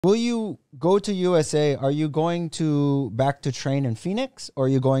Will you go to USA? Are you going back to train in Phoenix, or are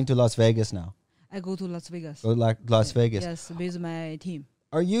you going to Las Vegas now? I go to Las Vegas. Go Las Vegas. Yes, with my team.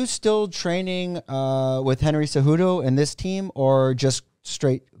 Are you still training with Henry Cejudo in this team, or just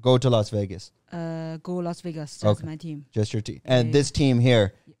straight go to Las Vegas? Go Las Vegas. That's my team. Just your team. And this team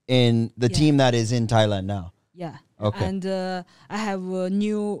here, in the team that is in Thailand now. Yeah. Okay. And I have a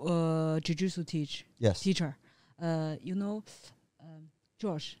new jiu-jitsu teacher. You know,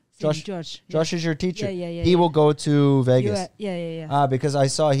 Josh. Josh is your teacher. Yeah. He will go to Vegas. Yeah. Because I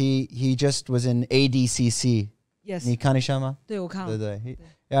saw he just was in ADCC. Yes. 你看一下吗？对，我看了。对。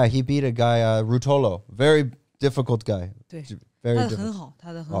Yeah, he beat a guy, Rutolo. Very difficult guy. 对。 Very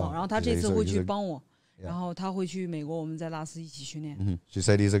他的很好，然后他这次会去帮我， 然后他会去美国，我们在拉斯一起训练。 She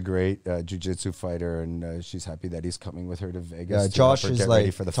said he's a great jiu-jitsu fighter, and she's happy that he's coming with her to Vegas. Yeah, to Josh help her is get like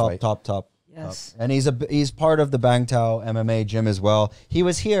ready for the top. Yes. And he's part of the Bangtao MMA gym as well. He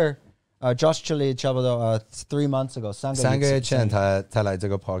was here, Josh Chili 差不多 3 months ago. 3个月前他来这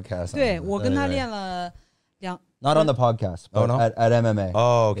个 podcast。对，我跟他练了Not on the podcast, but at MMA.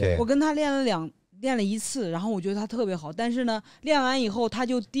 Oh, okay. 我跟他练了一次，然后我觉得他特别好，但是呢，练完以后他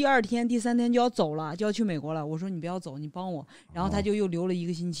就第2天、第3天就要走了，就要去美国了。我说你不要走，你帮我，然后他就又留了1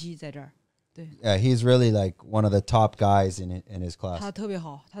个星期在这儿。对。Yeah, he's really like one of the top guys in his class. 他特别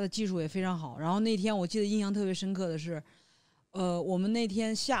好，他的技术也非常好。然后那天我记得印象特别深刻的是，我们那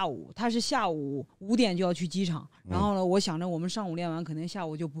天下午，他是下午5点就要去机场，然后呢，我想着我们上午练完，可能下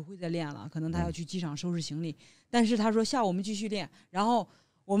午就不会再练了，可能他要去机场收拾行李。但是他说下午我们继续练，然后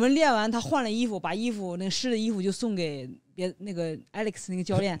我们练完，他换了衣服，把衣服那个湿的衣服就送给那个 Alex 那个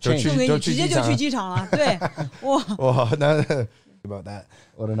教练，送给你，直接就去机场了。对，哇，那 about that.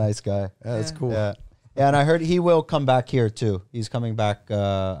 What a nice guy. Yeah, that's cool. Yeah, and I heard he will come back here too. He's coming back.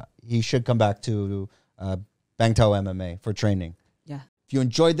 He should come back to Bangtao MMA for training. Yeah. If you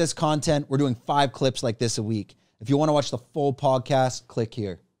enjoyed this content, we're doing 5 clips like this a week. If you want to watch the full podcast, click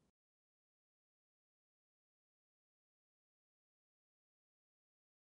here.